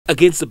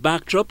Against the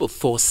backdrop of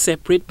 4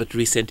 separate but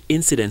recent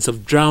incidents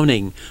of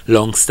drowning,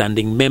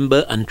 long-standing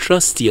member and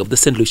trustee of the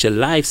St. Lucia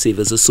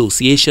Lifesavers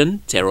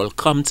Association, Terrell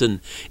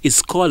Compton,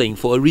 is calling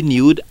for a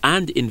renewed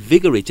and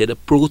invigorated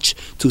approach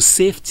to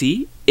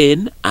safety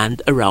in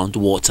and around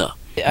water.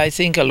 I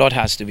think a lot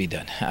has to be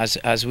done.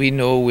 As we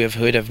know, we've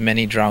heard of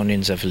many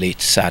drownings of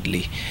late,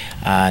 sadly.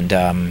 And,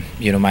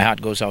 my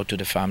heart goes out to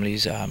the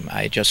families.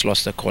 I just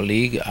lost a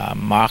colleague,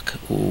 Mark,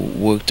 who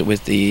worked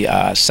with the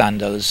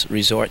Sandals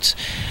Resorts.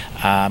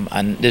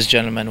 And this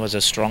gentleman was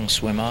a strong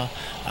swimmer.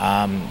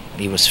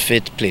 He was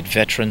fit, played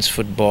veterans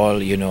football,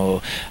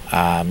 a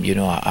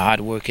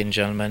hard-working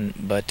gentleman.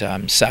 But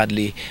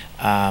sadly,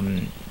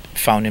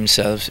 found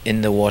himself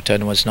in the water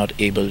and was not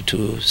able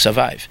to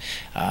survive.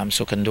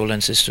 So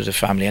condolences to the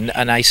family.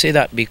 And I say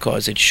that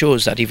because it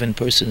shows that even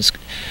persons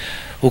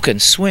who can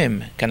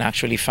swim can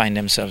actually find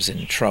themselves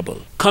in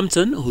trouble.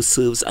 Compton, who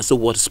serves as the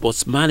water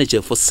sports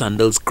manager for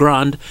Sandals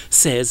Grand,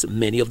 says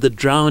many of the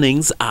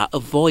drownings are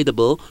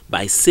avoidable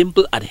by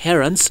simple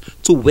adherence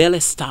to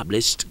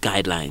well-established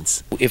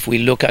guidelines. If we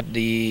look at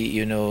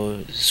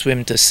the,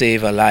 Swim to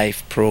Save a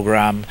Life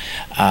program,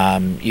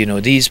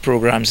 these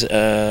programs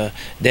are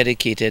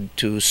dedicated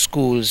to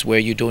schools where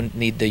you don't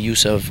need the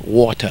use of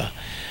water.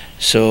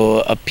 So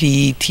a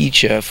PE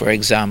teacher, for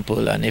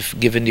example, and if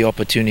given the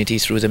opportunity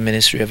through the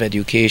Ministry of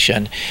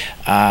Education,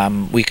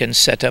 we can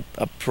set up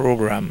a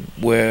program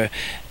where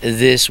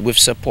this, with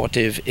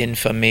supportive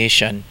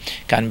information,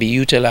 can be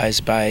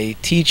utilized by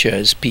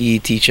teachers, PE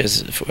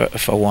teachers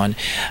for one,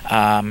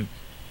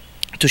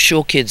 to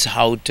show kids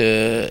how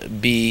to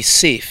be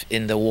safe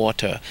in the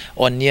water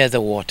or near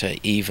the water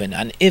even.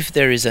 And if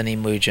there is an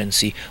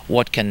emergency,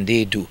 what can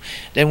they do?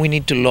 Then we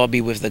need to lobby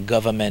with the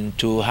government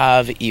to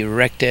have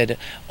erected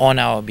on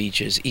our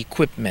beaches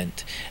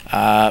equipment,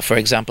 for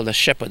example, a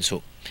shepherd's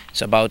hook.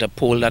 It's about a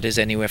pole that is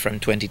anywhere from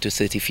 20 to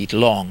 30 feet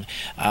long,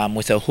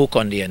 with a hook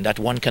on the end that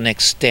one can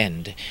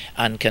extend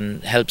and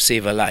can help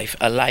save a life.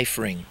 A life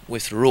ring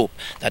with rope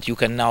that you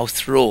can now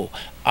throw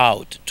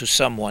out to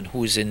someone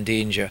who is in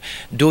danger.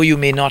 Though you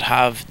may not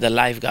have the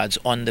lifeguards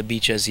on the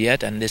beaches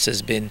yet, and this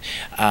has been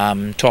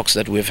talks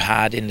that we've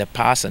had in the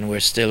past and we're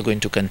still going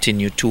to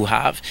continue to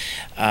have,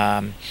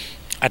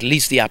 at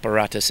least the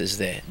apparatus is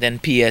there. Then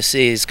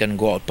PSAs can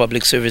go out,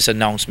 public service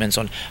announcements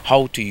on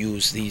how to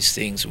use these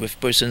things. With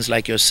persons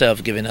like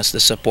yourself giving us the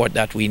support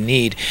that we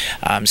need,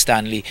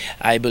 Stanley,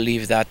 I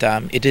believe that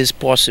it is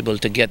possible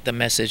to get the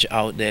message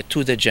out there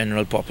to the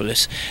general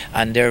populace,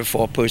 and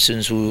therefore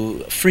persons who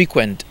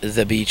frequent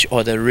the beach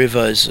or the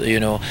rivers,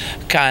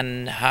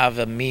 can have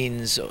a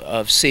means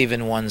of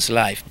saving one's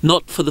life.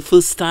 Not for the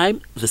first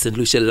time, the St.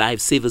 Lucia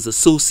Lifesavers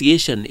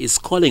Association is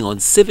calling on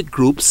civic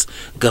groups,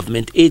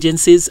 government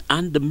agencies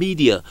and the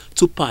media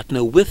to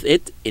partner with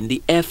it in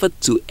the effort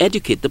to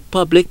educate the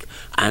public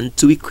and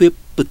to equip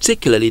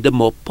particularly the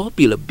more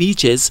popular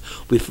beaches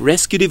with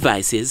rescue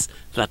devices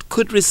that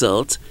could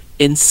result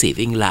in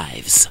saving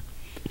lives.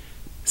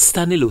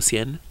 Stanley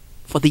Lucian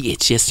for the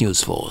HCS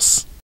News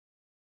Force.